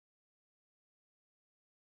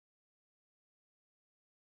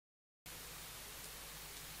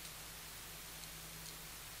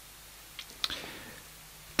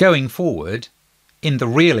Going forward, in the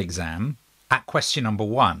real exam, at question number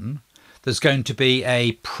 1, there's going to be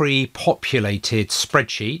a pre-populated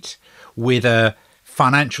spreadsheet with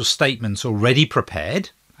financial statements already prepared,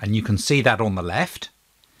 and you can see that on the left.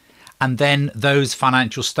 And then those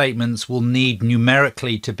financial statements will need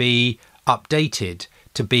numerically to be updated,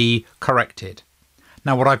 to be corrected.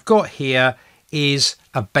 Now, what I've got here is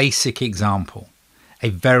a basic example, a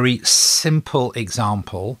very simple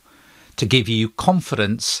example to give you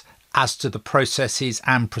confidence as to the processes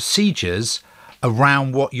and procedures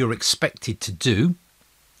around what you're expected to do.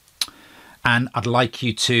 And I'd like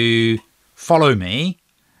you to follow me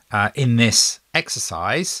in this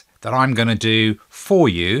exercise that I'm going to do for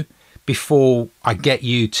you before I get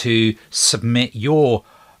you to submit your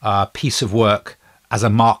piece of work as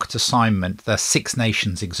a marked assignment, the Six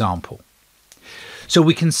Nations example. So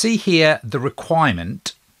we can see here the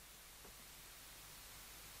requirement.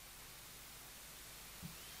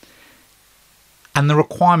 And the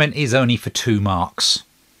requirement is only for 2 marks.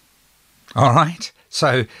 All right.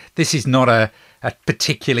 So this is not a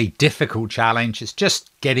particularly difficult challenge. It's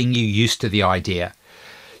just getting you used to the idea.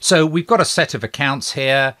 So we've got a set of accounts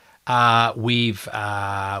here. We've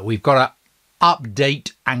got to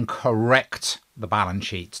update and correct the balance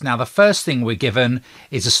sheets. Now, the first thing we're given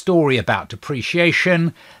is a story about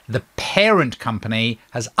depreciation. The parent company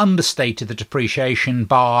has understated the depreciation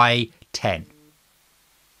by 10.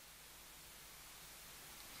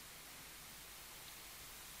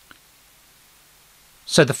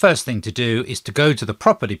 So the first thing to do is to go to the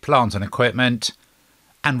property, plant and equipment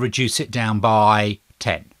and reduce it down by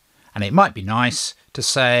 10. And it might be nice to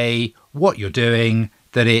say what you're doing,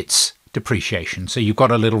 that it's depreciation. So you've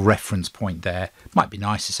got a little reference point there. Might be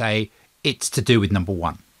nice to say it's to do with number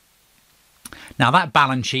 1. Now that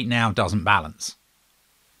balance sheet now doesn't balance.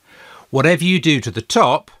 Whatever you do to the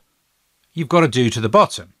top, you've got to do to the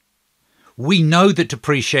bottom. We know that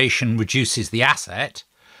depreciation reduces the asset,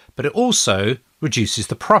 but it also reduces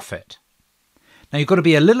the profit. Now you've got to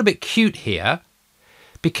be a little bit cute here,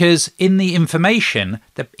 because in the information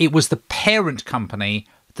that it was the parent company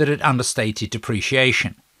that had understated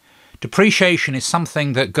depreciation. Depreciation is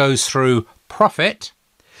something that goes through profit,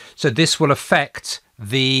 so this will affect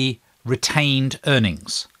the retained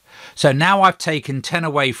earnings. So now I've taken 10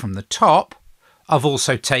 away from the top, I've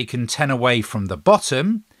also taken 10 away from the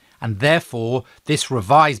bottom, and therefore this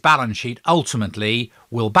revised balance sheet ultimately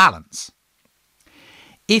will balance.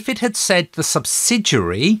 If it had said the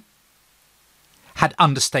subsidiary had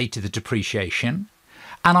understated the depreciation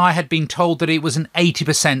and I had been told that it was an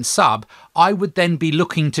 80% sub, I would then be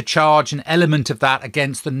looking to charge an element of that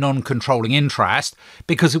against the non-controlling interest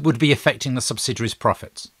because it would be affecting the subsidiary's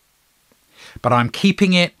profits. But I'm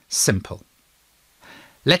keeping it simple.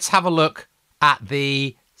 Let's have a look at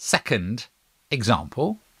the second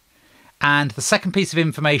example. And the second piece of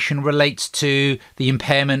information relates to the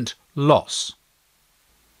impairment loss.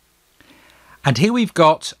 And here we've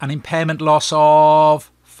got an impairment loss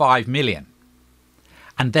of 5 million.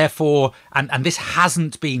 And therefore, and this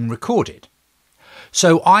hasn't been recorded.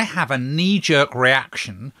 So I have a knee-jerk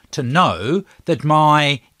reaction to know that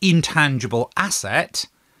my intangible asset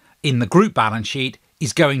in the group balance sheet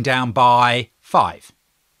is going down by 5.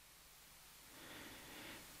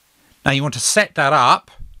 Now you want to set that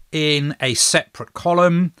up in a separate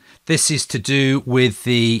column. This is to do with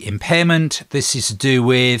the impairment. This is to do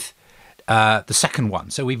with the second one.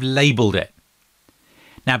 So we've labelled it.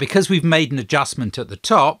 Now, because we've made an adjustment at the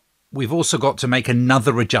top, we've also got to make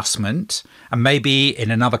another adjustment. And maybe in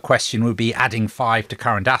another question we'll be adding 5 to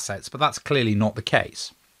current assets, but that's clearly not the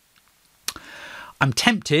case. I'm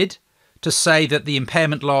tempted to say that the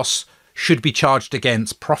impairment loss should be charged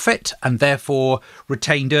against profit and therefore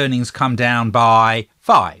retained earnings come down by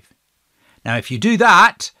 5. Now, if you do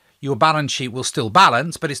that, your balance sheet will still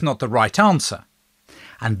balance, but it's not the right answer.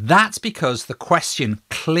 And that's because the question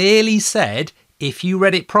clearly said, if you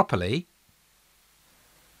read it properly,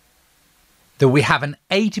 that we have an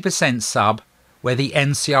 80% sub where the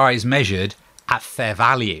NCI is measured at fair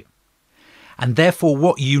value. And therefore,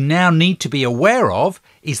 what you now need to be aware of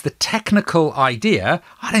is the technical idea.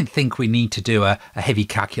 I don't think we need to do a heavy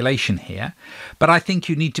calculation here, but I think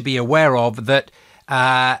you need to be aware of that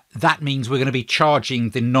that means we're going to be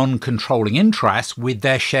charging the non-controlling interest with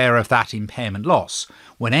their share of that impairment loss.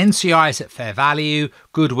 When NCI is at fair value,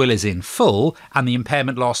 goodwill is in full, and the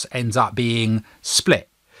impairment loss ends up being split.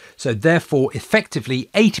 So therefore, effectively,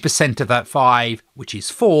 80% of that 5, which is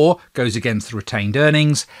 4, goes against the retained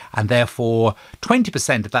earnings, and therefore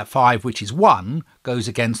 20% of that 5, which is 1, goes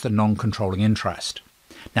against the non-controlling interest.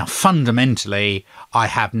 Now, fundamentally, I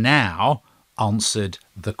have now answered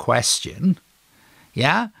the question.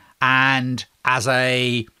 Yeah. And as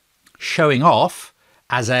a showing off,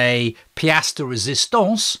 as a pièce de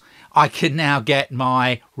résistance, I can now get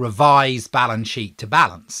my revised balance sheet to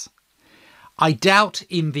balance. I doubt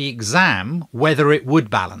in the exam whether it would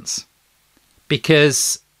balance,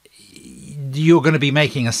 because you're going to be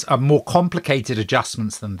making a more complicated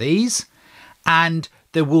adjustments than these, and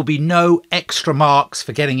there will be no extra marks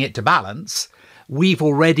for getting it to balance. We've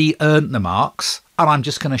already earned the marks, and I'm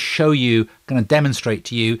just going to show you, going to demonstrate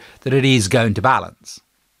to you that it is going to balance.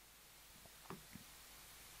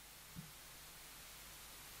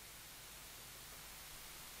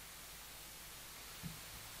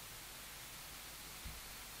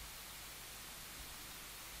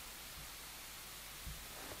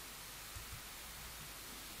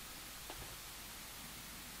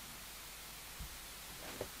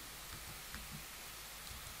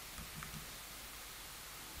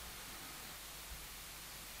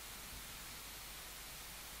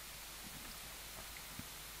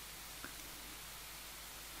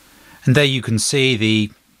 And there you can see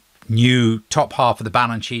the new top half of the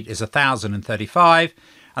balance sheet is 1,035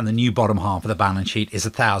 and the new bottom half of the balance sheet is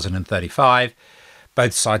 1,035.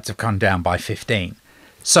 Both sides have come down by 15.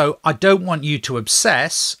 So I don't want you to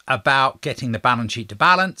obsess about getting the balance sheet to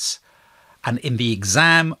balance. And in the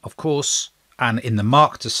exam, of course, and in the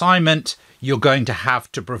marked assignment, you're going to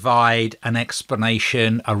have to provide an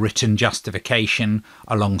explanation, a written justification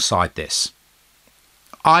alongside this.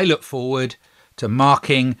 I look forward to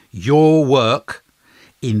marking your work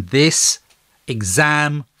in this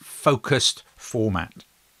exam-focused format.